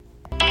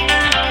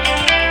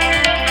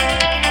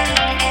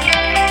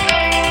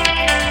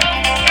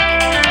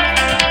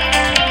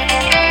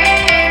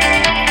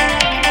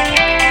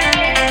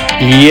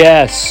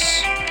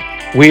Yes,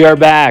 we are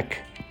back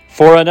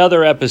for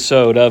another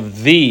episode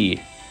of the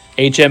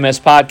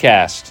HMS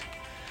Podcast.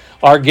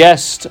 Our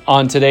guest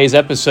on today's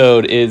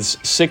episode is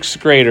sixth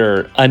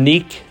grader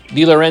Anique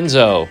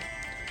DiLorenzo.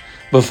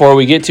 Before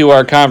we get to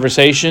our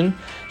conversation,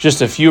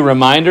 just a few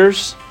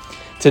reminders.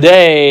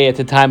 Today, at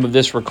the time of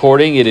this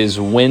recording, it is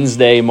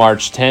Wednesday,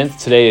 March 10th.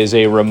 Today is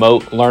a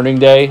remote learning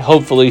day.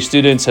 Hopefully,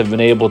 students have been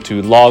able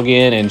to log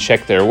in and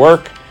check their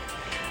work.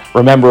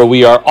 Remember,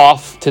 we are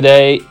off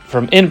today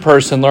from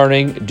in-person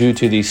learning due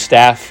to the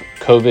staff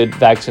COVID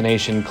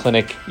vaccination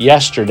clinic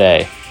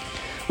yesterday.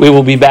 We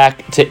will be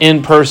back to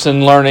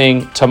in-person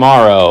learning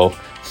tomorrow,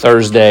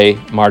 Thursday,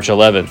 March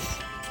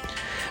 11th.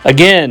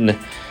 Again,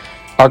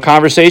 our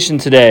conversation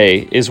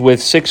today is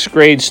with sixth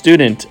grade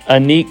student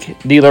Anique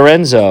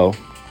DiLorenzo.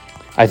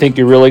 I think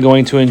you're really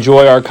going to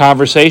enjoy our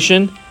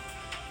conversation,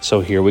 so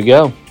here we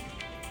go.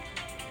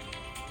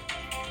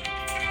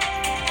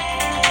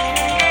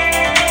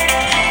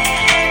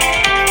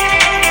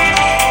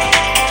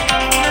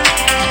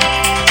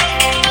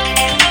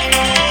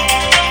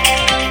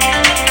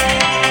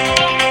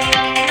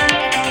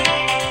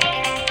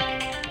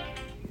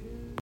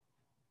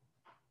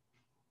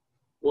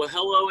 Well,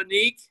 hello,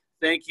 Anique.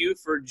 Thank you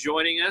for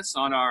joining us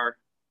on our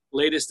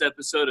latest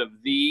episode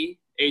of the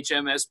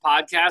HMS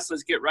Podcast.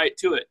 Let's get right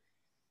to it.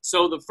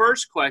 So the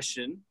first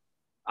question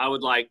I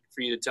would like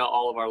for you to tell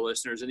all of our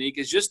listeners, Anique,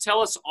 is just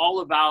tell us all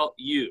about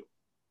you.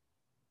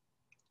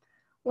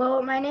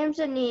 Well, my name's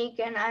Anique,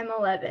 and I'm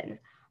 11.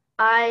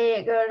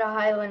 I go to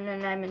Highland,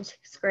 and I'm in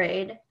sixth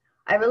grade.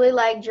 I really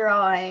like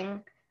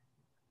drawing,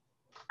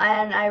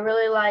 and I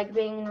really like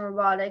being in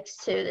robotics,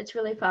 too. That's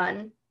really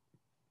fun.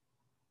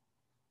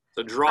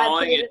 So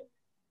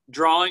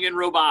drawing and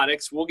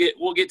robotics. We'll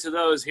get to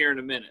those here in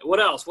a minute. What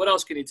else? What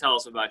else can you tell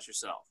us about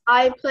yourself?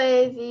 I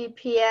play the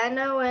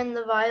piano and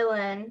the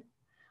violin.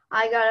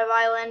 I got a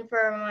violin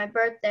for my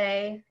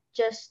birthday,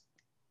 just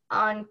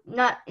on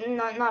not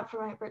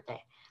for my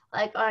birthday,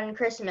 like on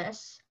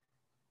Christmas.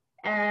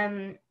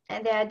 And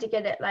they had to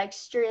get it like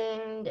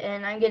stringed,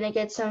 and I'm gonna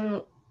get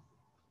some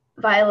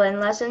violin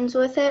lessons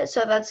with it,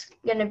 so that's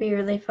gonna be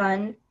really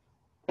fun.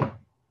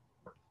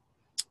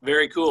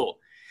 Very cool.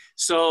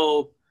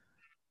 So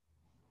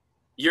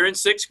you're in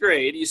sixth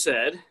grade, you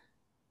said.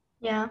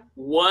 Yeah.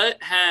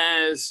 What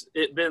has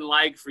it been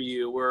like for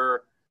you? We're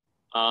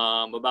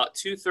about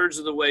 2/3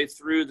 of the way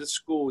through the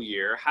school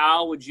year.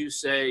 How would you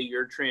say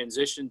your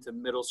transition to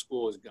middle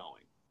school is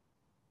going?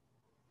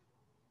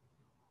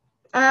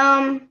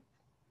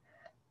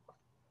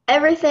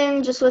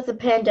 Everything just with the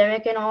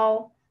pandemic and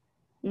all,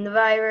 and the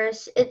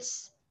virus,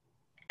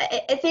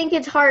 I think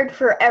it's hard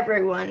for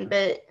everyone,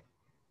 but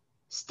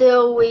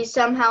still we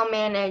somehow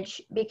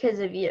manage because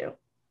of you.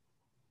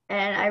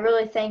 And I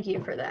really thank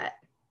you for that.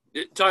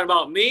 You're talking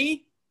about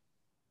me?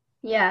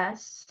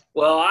 Yes.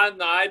 Well,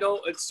 I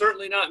don't. It's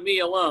certainly not me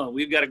alone.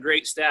 We've got a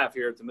great staff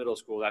here at the middle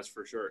school, that's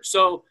for sure.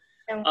 So,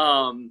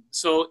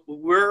 so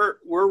we're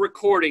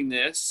recording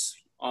this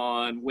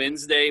on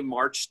Wednesday,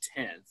 March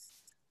 10th.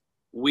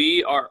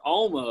 We are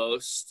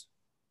almost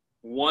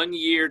 1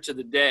 year to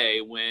the day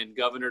when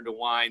Governor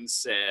DeWine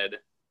said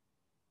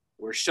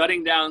we're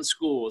shutting down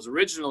schools.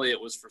 Originally,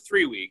 it was for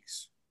 3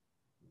 weeks.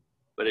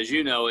 But as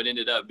you know, it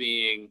ended up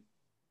being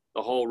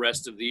the whole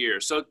rest of the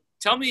year. So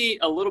tell me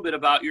a little bit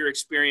about your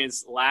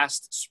experience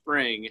last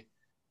spring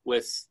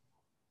with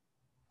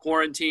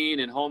quarantine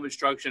and home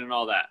instruction and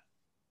all that.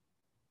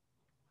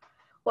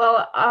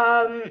 Well,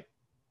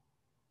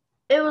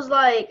 it was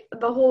like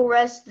the whole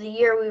rest of the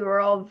year we were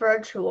all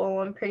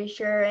virtual, I'm pretty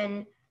sure,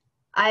 and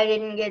I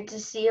didn't get to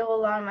see a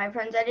whole lot of my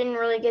friends. I didn't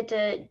really get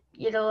to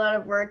get a lot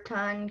of work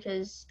done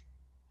because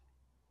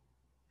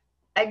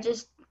I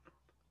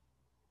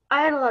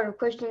had a lot of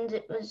questions.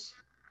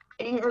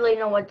 I didn't really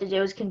know what to do.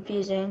 It was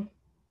confusing.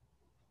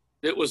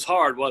 It was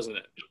hard, wasn't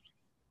it?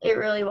 It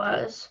really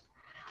was.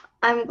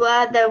 I'm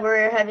glad that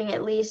we're having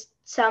at least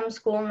some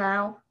school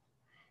now.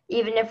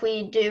 Even if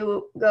we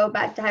do go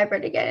back to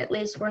hybrid again, at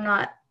least we're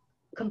not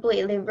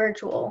completely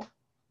virtual.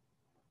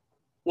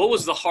 What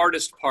was the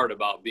hardest part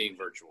about being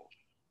virtual?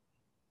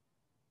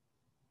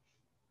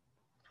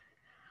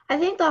 I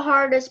think the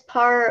hardest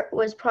part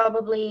was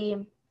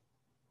probably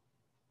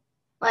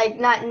like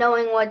not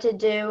knowing what to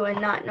do and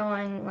not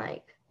knowing,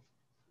 like,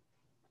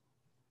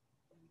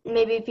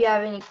 maybe if you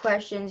have any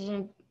questions,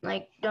 you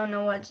like don't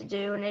know what to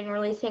do. And I didn't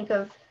really think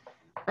of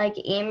like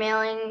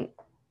emailing,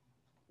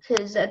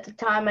 because at the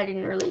time I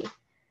didn't really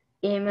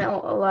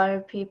email a lot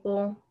of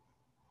people.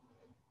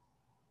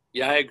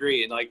 Yeah, I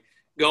agree. And like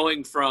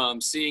going from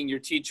seeing your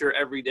teacher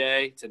every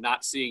day to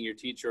not seeing your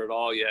teacher at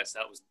all, yes,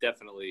 that was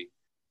definitely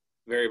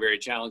very, very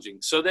challenging.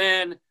 So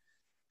then,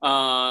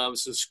 so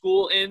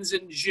school ends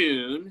in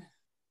June.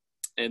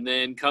 And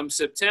then come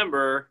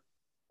September,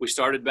 we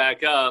started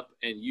back up,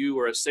 and you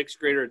were a sixth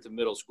grader at the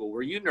middle school.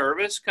 Were you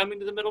nervous coming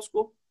to the middle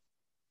school?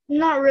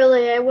 Not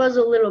really. I was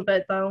a little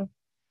bit, though.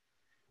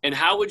 And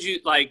how would you,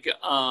 like,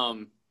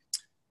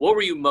 what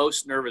were you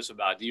most nervous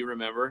about? Do you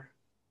remember?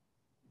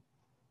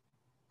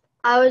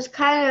 I was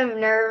kind of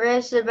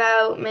nervous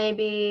about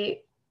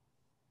maybe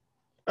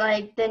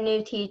like the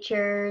new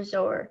teachers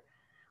or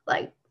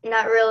like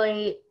not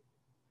really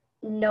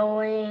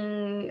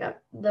knowing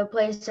the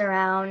place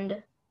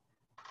around.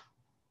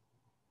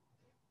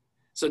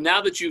 So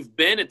now that you've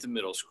been at the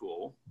middle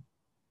school,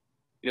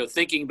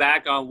 thinking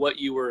back on what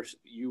you were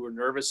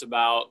nervous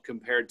about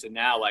compared to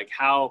now, like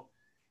how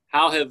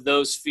have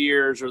those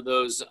fears or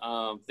those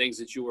things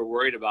that you were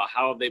worried about,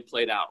 how have they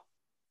played out?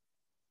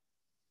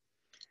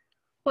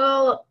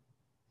 Well,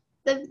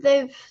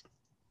 they've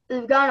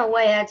gone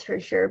away, that's for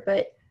sure.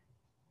 But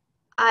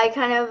I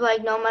kind of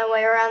like know my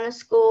way around the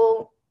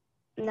school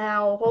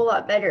now a whole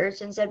lot better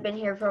since I've been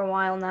here for a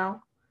while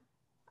now.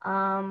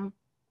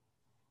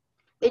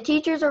 The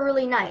teachers are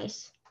really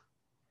nice.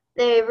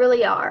 They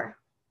really are.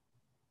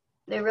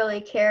 They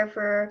really care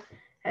for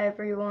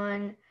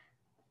everyone.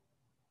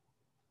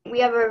 We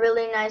have a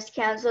really nice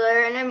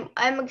counselor, and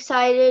I'm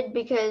excited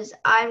because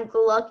I'm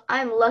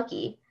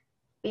lucky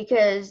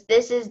because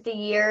this is the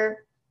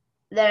year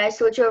that I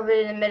switch over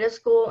to the middle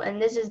school,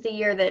 and this is the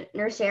year that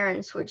Nurse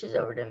Erin switches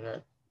over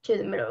to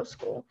the middle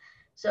school.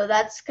 So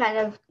that's kind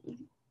of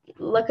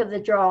luck of the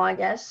draw, I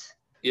guess.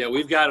 Yeah,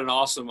 we've got an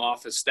awesome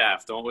office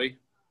staff, don't we?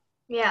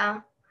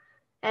 Yeah,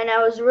 and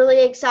I was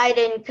really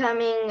excited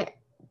coming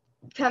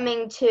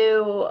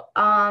to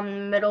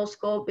middle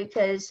school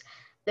because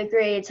the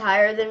grades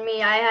higher than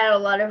me. I had a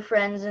lot of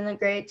friends in the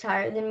grades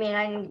higher than me, and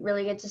I didn't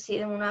really get to see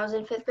them when I was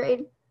in 5th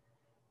grade.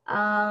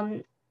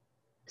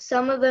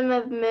 Some of them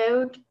have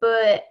moved,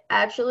 but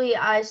actually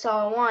I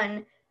saw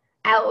one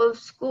out of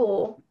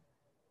school.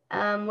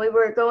 We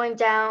were going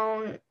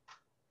down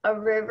a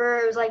river.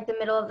 It was like the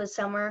middle of the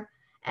summer,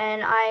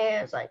 and I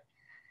was like,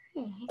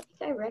 hey, I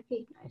think I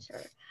recognize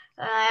her.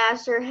 And I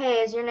asked her,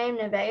 hey, is your name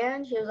Nevaeh?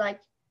 And she was like,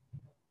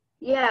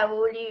 yeah,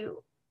 what do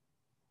you?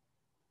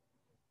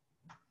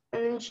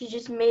 And then she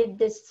just made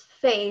this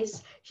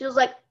face. She was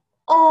like,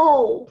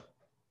 oh.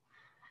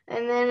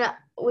 And then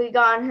we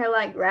got on her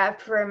like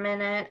raft for a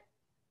minute.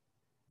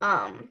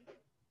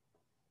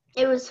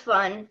 It was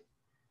fun.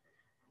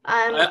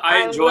 I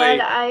I'm enjoy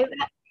glad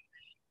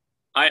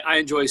I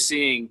enjoy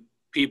seeing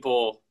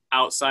people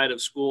outside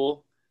of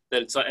school.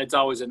 That it's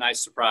always a nice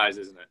surprise,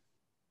 isn't it?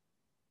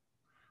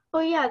 Oh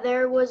yeah,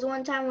 there was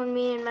one time when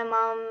me and my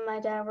mom and my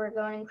dad were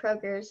going in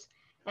Kroger's,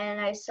 and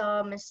I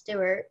saw Miss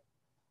Stewart.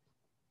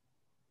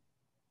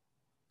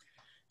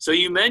 So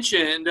you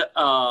mentioned at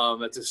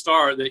the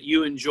start that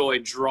you enjoy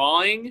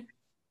drawing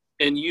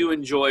and you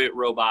enjoy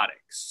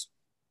robotics.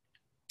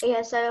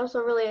 Yes, I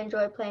also really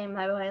enjoy playing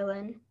my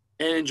violin.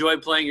 And enjoy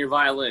playing your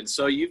violin.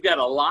 So you've got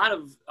a lot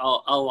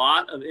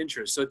of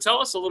interest. So tell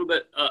us a little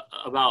bit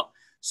about.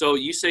 So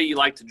you say you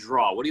like to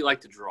draw. What do you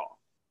like to draw?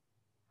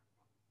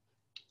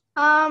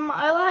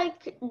 I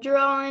like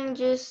drawing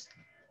just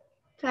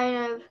kind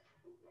of.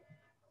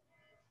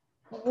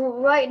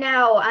 Right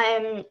now,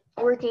 I'm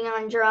working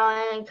on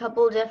drawing a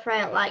couple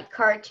different like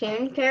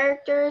cartoon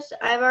characters.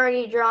 I've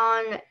already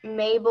drawn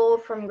Mabel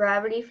from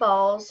Gravity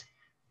Falls,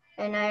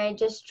 and I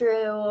just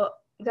drew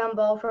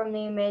Gumball from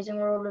The Amazing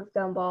World of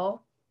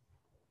Gumball.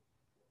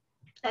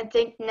 I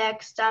think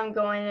next I'm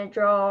going to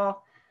draw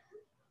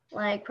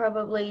like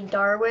probably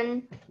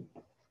Darwin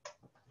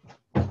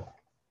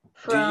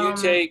from.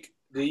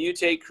 Do you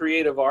take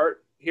creative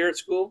art here at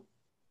school?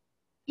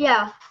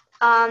 Yeah,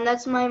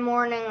 that's my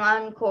morning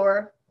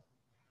encore.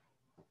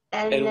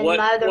 And then what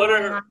my other what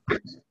morning are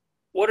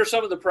what are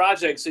some of the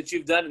projects that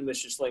you've done in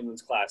Mr.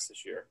 Slingman's class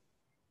this year?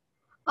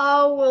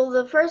 Oh, well,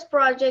 the first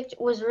project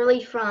was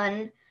really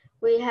fun.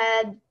 We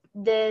had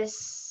to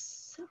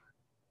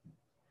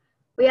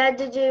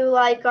do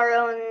like our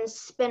own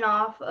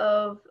spin-off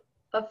of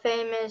a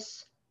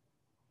famous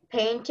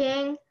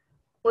painting,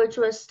 which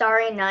was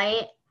Starry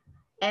Night.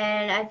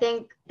 And I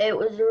think it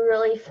was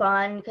really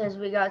fun because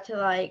we got to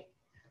like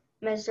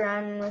mess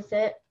around with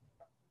it.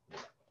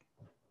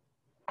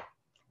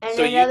 And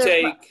So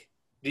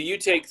do you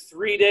take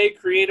 3-day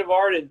creative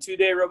art and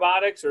 2-day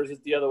robotics, or is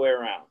it the other way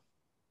around?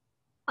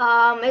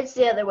 It's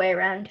the other way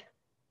around.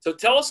 So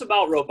tell us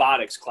about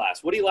robotics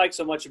class. What do you like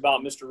so much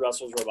about Mr.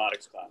 Russell's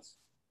robotics class?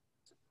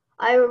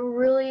 I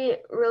really,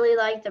 really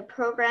like the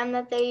program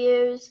that they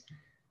use,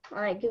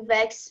 like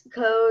Vex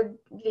Code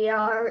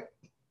VR,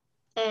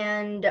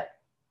 and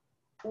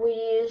we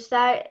use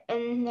that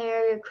in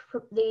there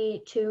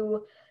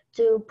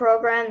to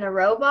program the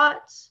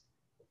robots.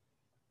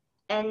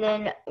 And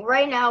then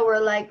right now we're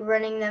like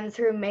running them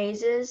through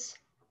mazes.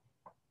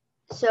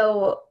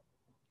 So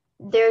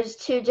there's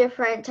 2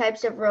 different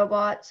types of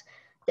robots.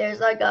 There's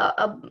like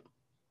a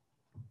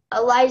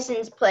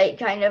license plate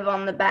kind of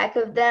on the back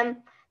of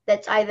them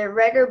that's either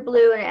red or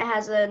blue, and it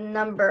has a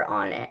number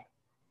on it.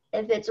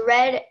 If it's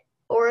red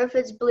or if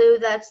it's blue,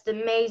 that's the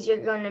maze you're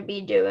going to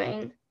be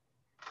doing.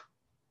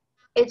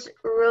 It's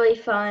really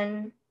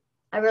fun.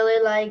 I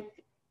really like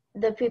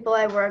the people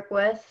I work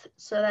with,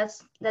 so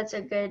that's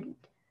a good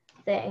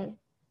thing.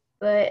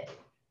 But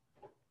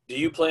do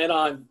you plan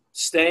on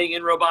staying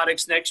in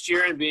robotics next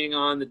year and being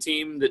on the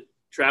team that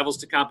travels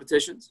to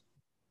competitions?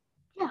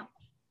 Yeah.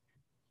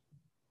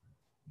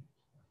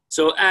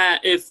 So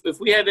if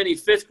we have any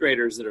 5th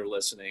graders that are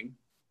listening,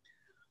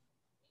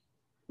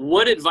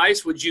 what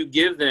advice would you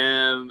give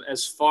them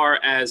as far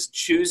as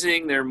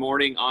choosing their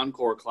morning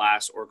encore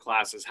class or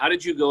classes? How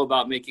did you go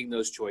about making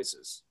those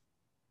choices?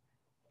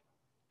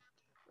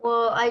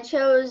 Well, I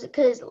chose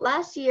because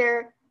last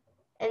year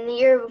and the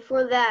year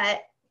before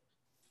that,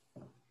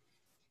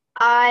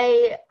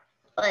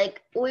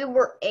 we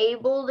were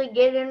able to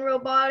get in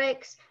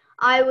robotics.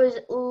 I was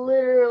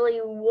literally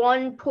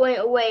 1 point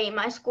away.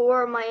 My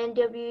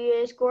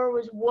NWEA score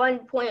was 1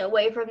 point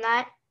away from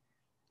that,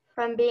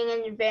 from being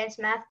in advanced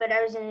math, but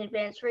I was in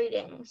advanced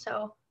reading.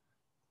 So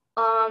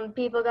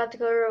people got to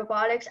go to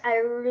robotics. I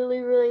really,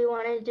 really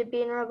wanted to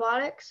be in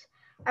robotics.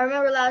 I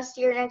remember last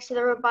year next to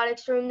the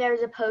robotics room, there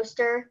was a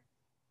poster,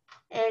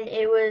 and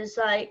it was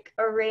like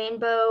a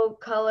rainbow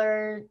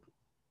color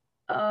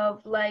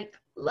of like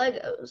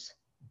Legos.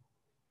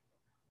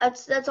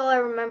 That's all I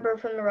remember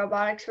from the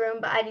robotics room,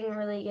 but I didn't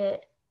really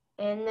get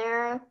in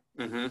there.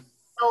 Mm-hmm.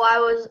 So I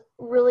was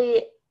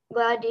really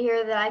glad to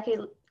hear that I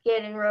could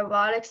get in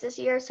robotics this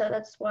year, so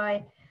that's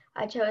why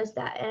I chose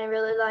that. And I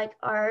really like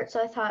art,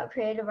 so I thought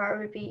creative art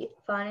would be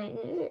fun, and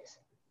it is.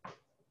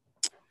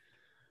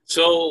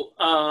 So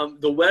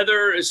the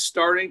weather is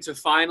starting to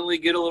finally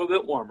get a little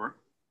bit warmer,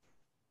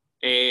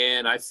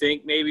 and I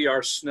think maybe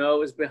our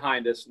snow is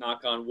behind us,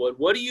 knock on wood.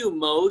 What are you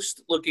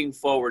most looking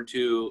forward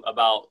to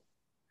about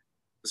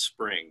the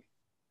spring?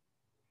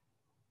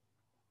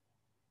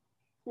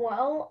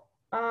 Well,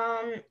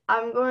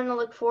 I'm going to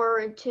look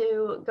forward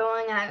to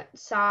going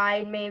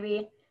outside,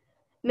 maybe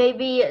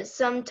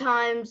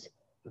sometimes,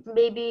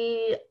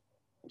 maybe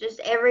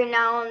just every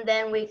now and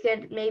then we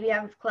could maybe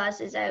have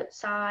classes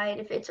outside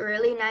if it's a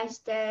really nice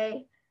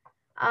day.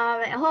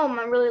 At home,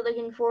 I'm really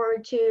looking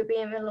forward to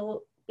being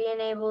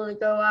able to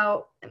go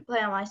out and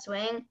play on my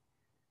swing.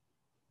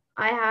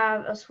 I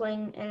have a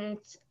swing, and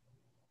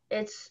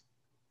it's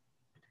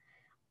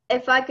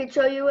if I could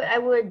show you it, I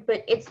would,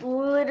 but it's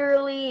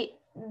literally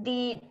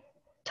the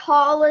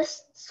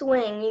tallest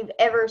swing you've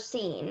ever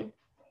seen.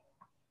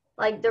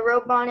 Like, the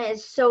rope on it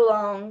is so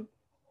long.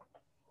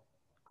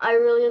 I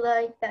really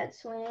like that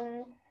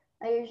swing.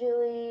 I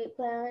usually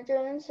play on it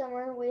during the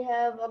summer. We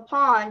have a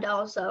pond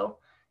also,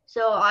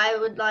 so I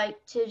would like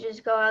to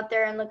just go out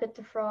there and look at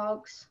the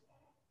frogs.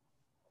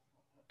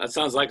 That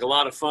sounds like a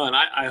lot of fun.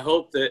 I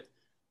hope that,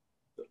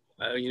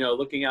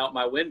 looking out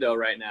my window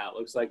right now, it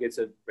looks like it's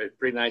a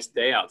pretty nice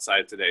day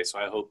outside today, so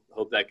I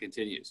hope that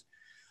continues.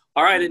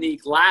 All right,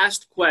 Anique,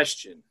 last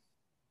question.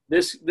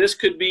 This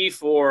could be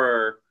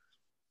for,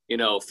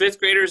 fifth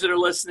graders that are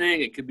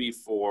listening. It could be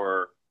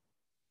for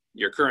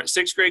your current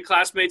sixth grade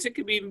classmates. It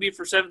could even be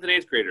for seventh and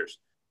eighth graders.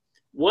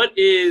 What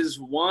is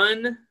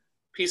one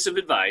piece of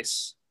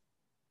advice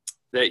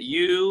that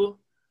you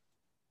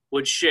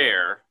would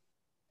share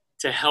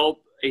to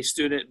help a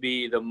student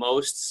be the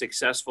most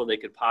successful they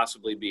could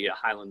possibly be at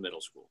Highland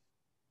Middle School?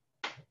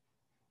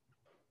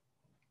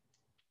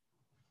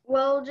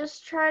 Well,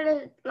 just try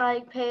to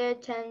pay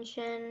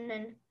attention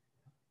and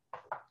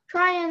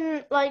try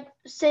and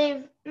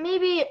save.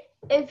 Maybe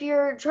if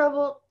you're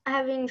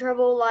having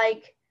trouble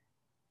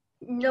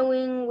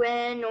knowing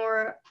when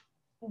or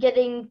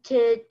getting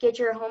to get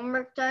your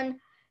homework done,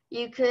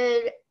 you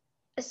could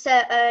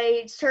set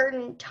a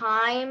certain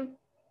time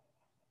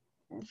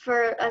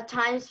for a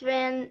time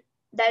span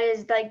that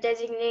is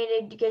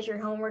designated to get your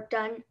homework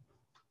done.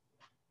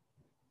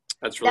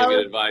 That's really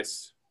good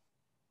advice.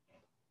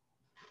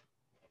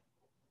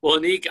 Well,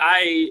 Anique,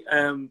 I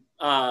am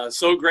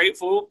so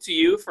grateful to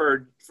you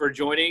for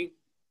joining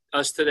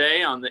us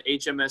today on the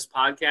HMS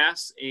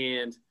podcast,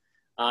 and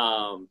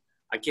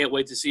I can't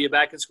wait to see you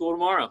back at school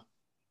tomorrow.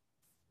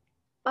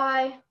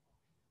 Bye.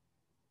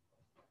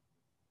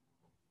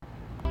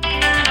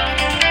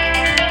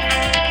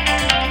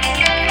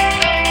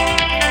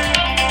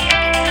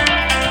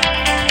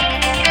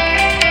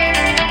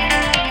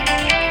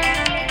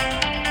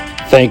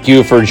 Thank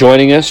you for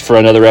joining us for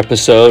another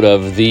episode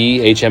of the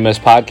HMS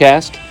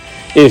podcast.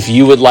 If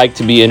you would like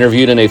to be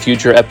interviewed in a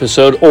future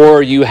episode,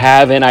 or you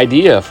have an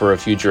idea for a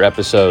future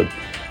episode,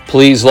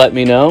 please let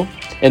me know.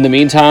 In the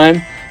meantime,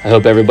 I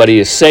hope everybody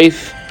is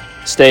safe,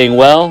 staying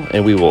well,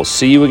 and we will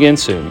see you again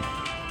soon.